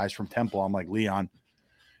CFL guys from Temple?" I'm like, "Leon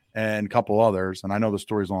and a couple others." And I know the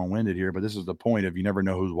story's long-winded here, but this is the point of you never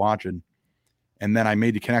know who's watching. And then I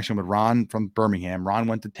made the connection with Ron from Birmingham. Ron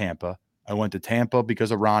went to Tampa. I went to Tampa because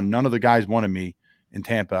of Ron. None of the guys wanted me in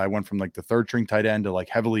Tampa. I went from like the 3rd string tight end to like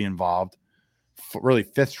heavily involved, really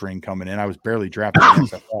 5th string coming in. I was barely drafted in the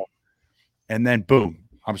XFL. And then boom,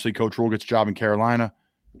 obviously Coach Rule gets a job in Carolina.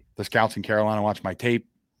 The scouts in Carolina watch my tape.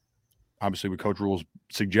 Obviously with Coach Rule's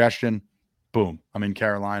suggestion, boom, I'm in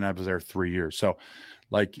Carolina. I was there 3 years. So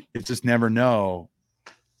like, it's just never know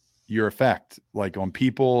your effect like on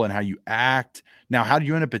people and how you act. Now, how did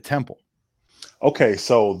you end up at Temple? Okay,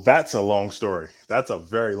 so that's a long story. That's a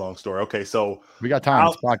very long story. Okay, so we got time.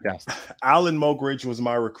 It's podcast. Alan Mogridge was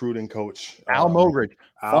my recruiting coach. Al Mogridge.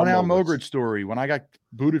 Al Mogridge story. When I got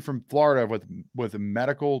booted from Florida with a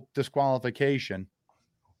medical disqualification,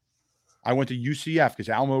 I went to UCF because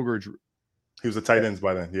Al Mogridge. He was a tight ends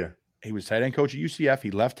by then, yeah. He was tight end coach at UCF.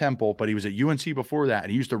 He left Temple, but he was at UNC before that.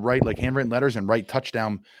 And he used to write like handwritten letters and write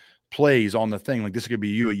touchdown plays on the thing. Like, this could be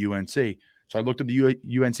you at UNC. So I looked at the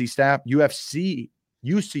UNC staff,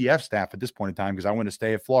 UCF staff at this point in time, because I went to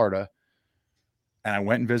stay at Florida. And I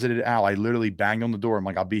went and visited Al. I literally banged on the door. I'm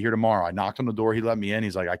like, "I'll be here tomorrow." I knocked on the door. He let me in.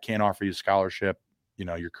 He's like, "I can't offer you a scholarship.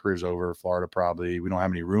 Your career's over. Florida probably. We don't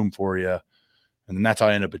have any room for you." And then that's how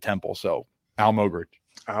I ended up at Temple. So Al Mogridge.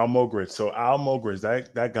 So Al Mogridge,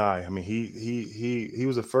 that guy. I mean, he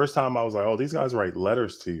was the first time I was like, "Oh, these guys write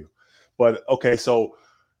letters to you." But okay, so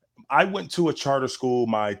I went to a charter school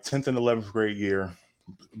my 10th and 11th grade year,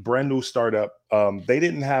 brand new startup. They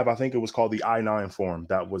didn't have, I think it was called the I-9 form.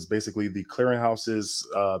 That was basically the clearinghouses,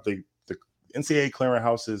 the NCAA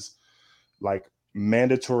clearinghouses, like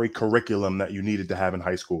mandatory curriculum that you needed to have in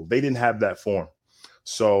high school. They didn't have that form.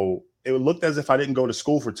 So it looked as if I didn't go to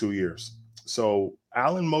school for 2 years. So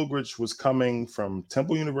Alan Mogridge was coming from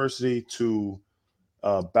Temple University to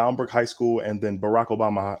Boundbrook High School and then Barack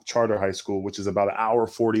Obama Charter High School, which is about an hour,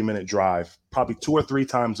 40-minute drive, probably 2 or 3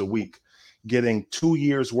 times a week, getting 2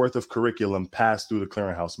 years worth of curriculum passed through the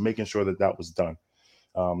clearinghouse, making sure that was done.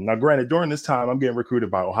 Now, granted, during this time, I'm getting recruited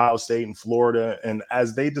by Ohio State and Florida. And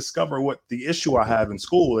as they discover what the issue I have in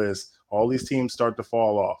school is, all these teams start to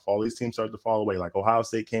fall off. All these teams start to fall away. Like Ohio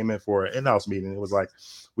State came in for an in-house meeting. It was like,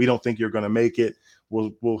 "We don't think you're going to make it.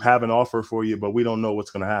 We'll have an offer for you, but we don't know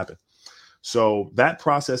what's going to happen." So that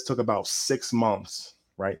process took about 6 months,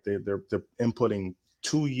 right? They're inputting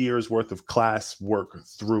 2 years worth of class work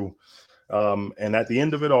through. And at the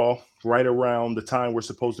end of it all, right around the time we're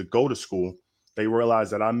supposed to go to school, they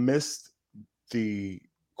realized that I missed the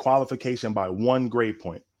qualification by 1 grade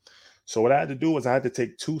point. So what I had to do was I had to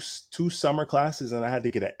take two summer classes, and I had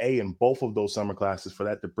to get an A in both of those summer classes for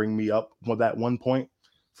that to bring me up with that 1 point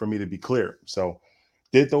for me to be clear. So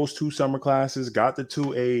did those 2 summer classes, got the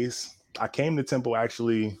 2 A's. I came to Temple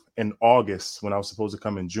actually in August when I was supposed to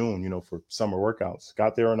come in June, for summer workouts.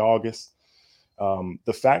 Got there in August.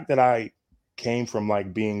 The fact that I came from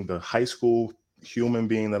like being the high school human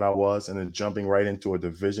being that I was and then jumping right into a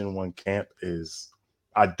Division I camp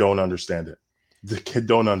I don't understand it. The kid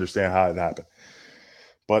don't understand how it happened.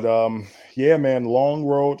 But yeah, man, long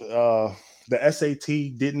road. The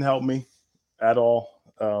SAT didn't help me at all.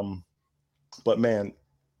 But man,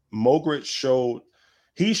 Mogridge showed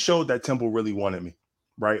that Temple really wanted me,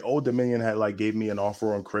 right? Old Dominion had gave me an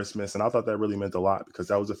offer on Christmas, and I thought that really meant a lot because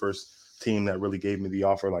that was the first team that really gave me the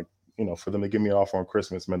offer. For them to give me an offer on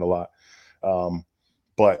Christmas meant a lot.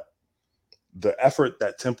 But the effort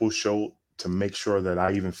that Temple showed to make sure that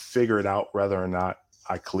I even figured out whether or not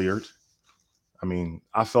I cleared, I mean,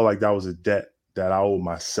 I felt like that was a debt that I owed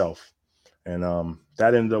myself. And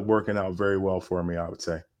that ended up working out very well for me, I would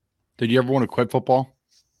say. Did you ever want to quit football?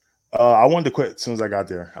 I wanted to quit as soon as I got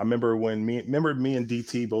there. I remember me and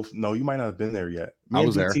DT both. No, you might not have been there yet. I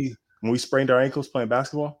was DT, there when we sprained our ankles playing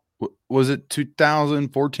basketball. Was it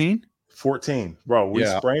 2014? 14, bro. We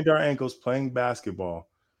sprained our ankles playing basketball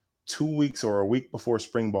 2 weeks or a week before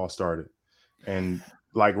spring ball started, and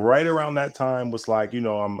right around that time was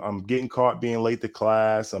I'm getting caught being late to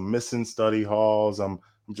class. I'm missing study halls. I'm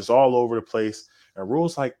just all over the place. And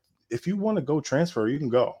Rule's like, if you want to go transfer, you can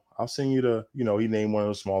go. I'll send you to, he named one of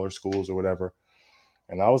those smaller schools or whatever.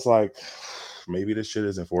 And I was like, maybe this shit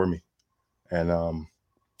isn't for me. And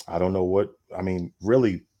I don't know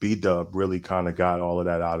really, B-Dub really kind of got all of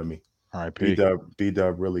that out of me. All right,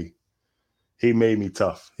 B-Dub really, he made me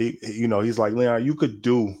tough. He's like, Leon, you could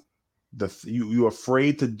do you're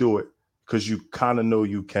afraid to do it because you kind of know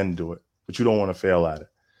you can do it, but you don't want to fail at it.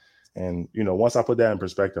 And, once I put that in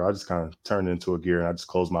perspective, I just kind of turned into a gear and I just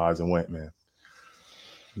closed my eyes and went, man.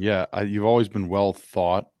 Yeah, you've always been well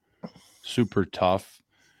thought, super tough.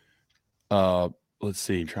 Let's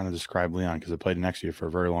see, I'm trying to describe Leon because I played next to you for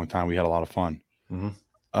a very long time. We had a lot of fun.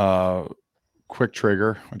 Mm-hmm. Quick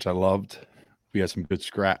trigger, which I loved. We had some good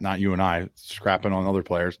scrap, not you and I, scrapping on other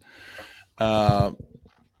players.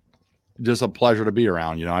 Just a pleasure to be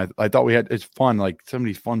around. I thought it's fun, so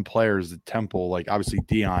many fun players at Temple, obviously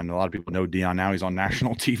Dion. A lot of people know Dion now. He's on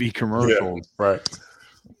national TV commercials. Yeah, right.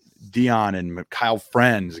 Dion and Kyle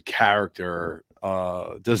Friend's a character,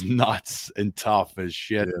 does nuts and tough as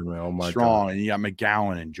shit. Yeah, man. Oh my strong. God. And you got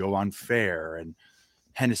McGowan and Jovan Fair and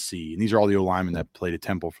Hennessy. And these are all the O-linemen that played at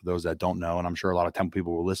Temple for those that don't know. And I'm sure a lot of Temple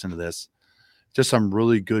people will listen to this. Just some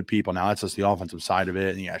really good people. Now that's just the offensive side of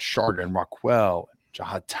it. And you got Sharga and Rockwell and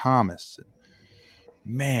Jahad Thomas.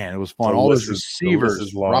 Man, it was fun. All those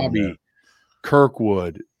receivers, Robbie, man.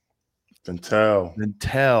 Kirkwood,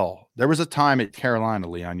 Ventel. There was a time at Carolina,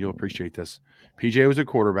 Leon, you'll appreciate this. PJ was a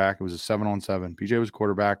quarterback. It was a 7-on-7. PJ was a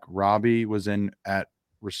quarterback. Robbie was in at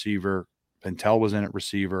receiver. Ventel was in at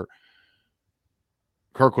receiver.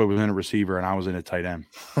 Kirkwood was in at receiver, and I was in at tight end.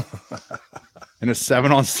 In a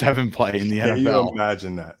 7-on-7 play in the NFL. You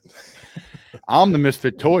imagine that. I'm the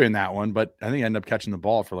misfit toy in that one, but I think I ended up catching the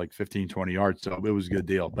ball for 15, 20 yards, so it was a good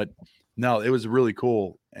deal. But no, it was really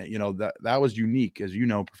cool. That was unique. As you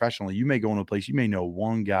know, professionally, you may go into a place, you may know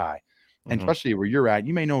one guy, and especially where you're at,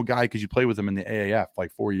 you may know a guy because you played with him in the AAF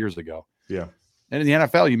 4 years ago. Yeah. And in the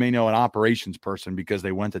NFL, you may know an operations person because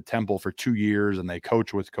they went to Temple for 2 years and they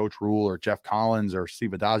coach with Coach Rule or Jeff Collins or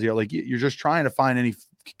Steve Adazio. You're just trying to find any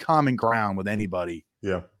common ground with anybody.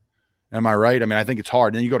 Yeah. Am I right? I mean, I think it's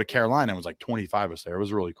hard. And then you go to Carolina, and it was 25 of us there. It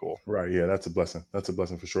was really cool. Right. Yeah, that's a blessing. That's a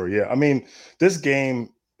blessing for sure. Yeah. I mean, this game,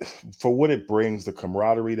 for what it brings, the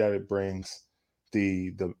camaraderie that it brings,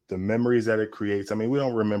 the memories that it creates. I mean, we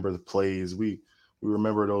don't remember the plays. We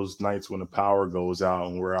remember those nights when the power goes out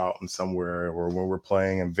and we're out in somewhere, or when we're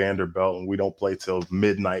playing in Vanderbilt and we don't play till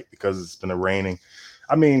midnight because it's been raining.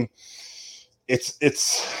 I mean, it's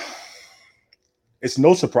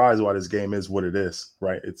no surprise why this game is what it is,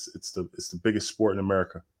 right? It's the biggest sport in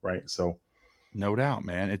America, right? So, no doubt,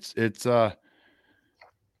 man.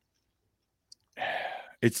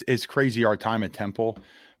 It's crazy our time at Temple.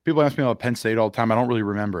 People ask me about Penn State all the time. I don't really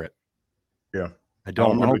remember it. Yeah, I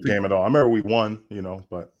don't remember the game at all. I remember we won,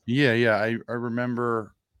 but yeah. I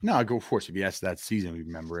remember. No, I go of course. If you ask that season, we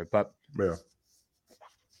remember it, but yeah.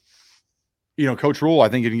 Coach Rule, I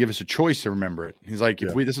think he can give us a choice to remember it. He's like, yeah.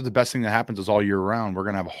 if this is the best thing that happens us all year round, we're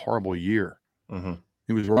going to have a horrible year. Mm-hmm.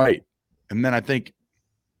 He was right. And then I think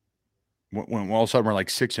when all of a sudden we're like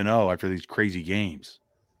 6-0 after these crazy games.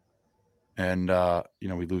 And,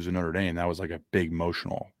 we lose to Notre Dame. That was like a big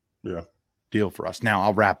emotional deal for us. Now,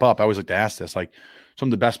 I'll wrap up. I always like to ask this, like some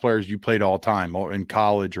of the best players you played all time or in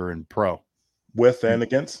college or in pro. With and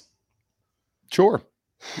against? Sure.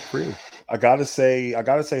 Really. I gotta say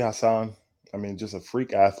Hassan. I mean, just a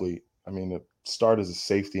freak athlete. I mean, to start as a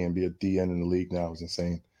safety and be a DN in the league now is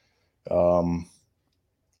insane.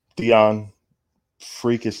 Dion,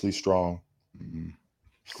 freakishly strong,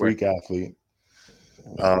 freak athlete.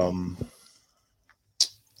 I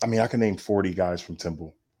mean, I can name 40 guys from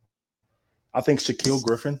Temple. I think Shaquille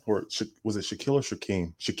Griffin, or was it Shaquille or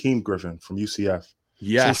Shaquem? Shaquem Griffin from UCF.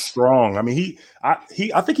 Yes. So strong. I mean, I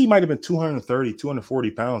think he might have been 230,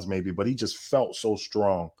 240 pounds maybe, but he just felt so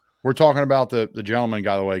strong. We're talking about the gentleman,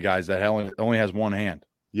 by the way, guys, that only has one hand.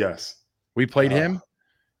 Yes. We played him.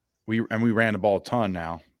 We ran the ball a ton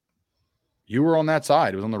now. You were on that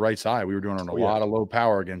side. It was on the right side. We were doing a lot of low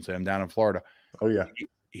power against him down in Florida. Oh, yeah.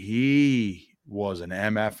 He was an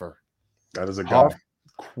MFer. That is a guy.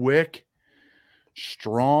 Quick,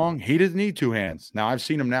 strong. He didn't need two hands. Now, I've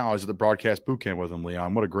seen him now. I was at the broadcast boot camp with him,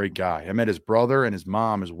 Leon. What a great guy. I met his brother and his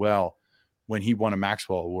mom as well when he won a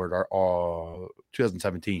Maxwell Award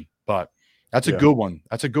 2017. But that's a good one.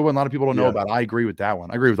 That's a good one. A lot of people don't know about. I agree with that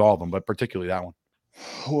one. I agree with all of them, but particularly that one.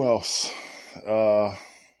 Who else?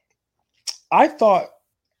 I thought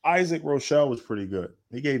Isaac Rochelle was pretty good.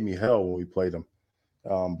 He gave me hell when we played him.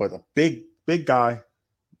 But a big guy,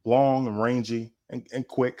 long and rangy and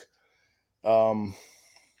quick. Damn,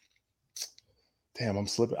 I'm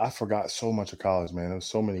slipping. I forgot so much of college, man. There was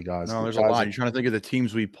so many guys. No, there's a lot. You're trying to think of the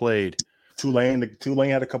teams we played. Tulane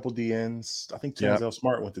had a couple DNs. I think Denzel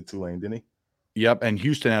Smart went to Tulane, didn't he? Yep, and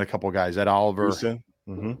Houston had a couple guys. Ed Oliver. Houston.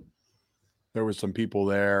 Mm-hmm. There was some people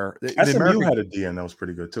there. SMU had a DN that was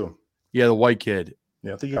pretty good too. Yeah, the white kid.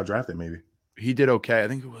 Yeah, I think he got drafted maybe. He did okay. I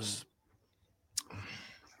think it was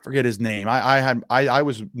 – forget his name. I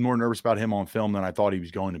was more nervous about him on film than I thought he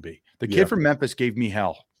was going to be. The kid from Memphis gave me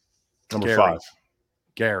hell. Number 5.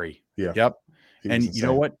 Gary. Yeah. Yep. And you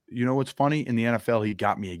know what? You know what's funny? In the NFL, he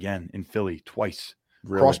got me again in Philly twice.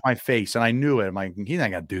 Really? Crossed my face, and I knew it. I'm like, he's not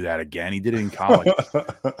going to do that again. He did it in college.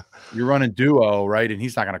 You're running duo, right? And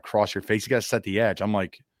he's not going to cross your face. You got to set the edge. I'm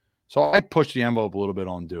like – so I pushed the envelope a little bit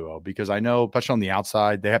on duo because I know, especially on the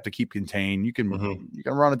outside, they have to keep contained. You can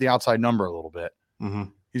run at the outside number a little bit. Mm-hmm.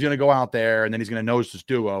 He's going to go out there, and then he's going to nose this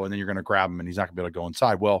duo, and then you're going to grab him, and he's not going to be able to go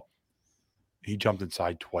inside. Well, he jumped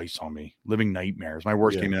inside twice on me. Living nightmares. My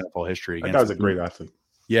worst game in NFL history. That guy's a great athlete.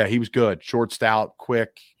 Yeah, he was good. Short, stout,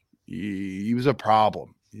 quick. He was a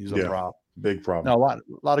problem. He was a problem. Big problem. No,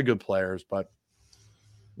 a lot of good players, but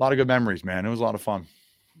a lot of good memories, man. It was a lot of fun.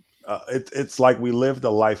 It's like we lived a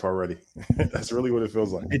life already. That's really what it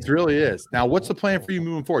feels like. It really is. Now, what's the plan for you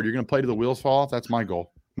moving forward? You're going to play to the wheels fall off? That's my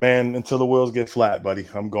goal. Man, until the wheels get flat, buddy.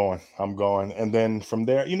 I'm going. And then from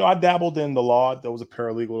there, I dabbled in the law. That was a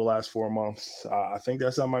paralegal the last 4 months. I think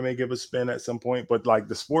that's something I may give a spin at some point. But like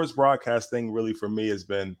the sports broadcast thing really for me has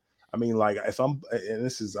been, I mean, like I feel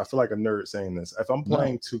like a nerd saying this. If I'm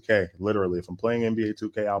playing 2K, literally, if I'm playing NBA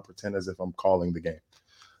 2K, I'll pretend as if I'm calling the game.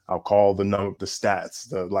 I'll call the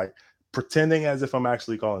stats, pretending as if I'm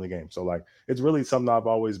actually calling the game. So like, it's really something I've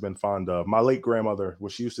always been fond of. My late grandmother,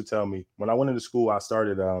 what she used to tell me when I went into school, I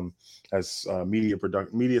started as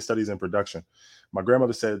media studies and production. My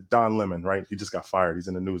grandmother said, Don Lemon, right? He just got fired. He's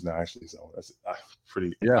in the news now, actually. So that's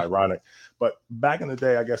pretty ironic. But back in the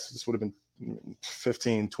day, I guess this would have been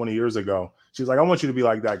 15, 20 years ago. She was like, I want you to be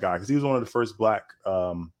like that guy. Because he was one of the first Black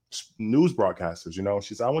news broadcasters,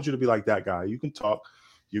 She said, I want you to be like that guy. You can talk.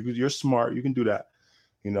 You're smart. You can do that,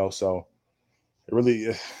 So it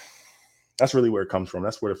really, that's really where it comes from.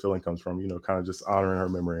 That's where the feeling comes from, kind of just honoring her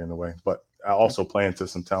memory in a way. But I also play into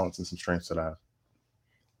some talents and some strengths that I have.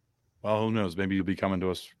 Well, who knows? Maybe you'll be coming to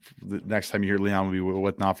us the next time you hear Leon will be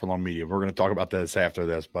with Not For Long Media. We're going to talk about this after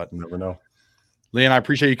this, but you never know. Leon, I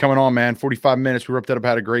appreciate you coming on, man. 45 minutes. We ripped it up,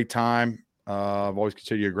 had a great time. I've always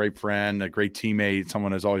considered you a great friend, a great teammate,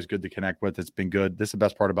 someone that's always good to connect with. It's been good. This is the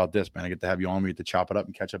best part about this, man. I get to have you on. We get to chop it up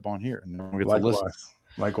and catch up on here. And then we get to listen.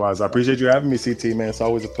 Likewise. I appreciate you having me, CT, man. It's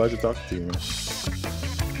always a pleasure talking to you, man.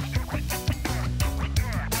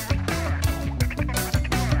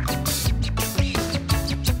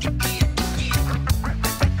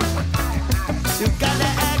 You gotta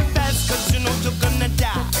act fast, 'cause you know you're gonna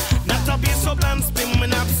die. Not to be so blunt, spin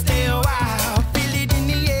when I stay a while. Feel it in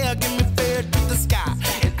the air, give me fair to the sky.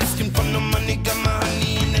 And asking for no money, got my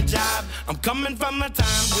honey in the job. I'm coming from a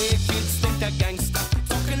time where kids think they're gangster.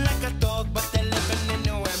 Talking like a dog, but they're living in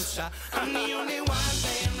New Hampshire. I'm the only one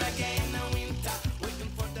playing.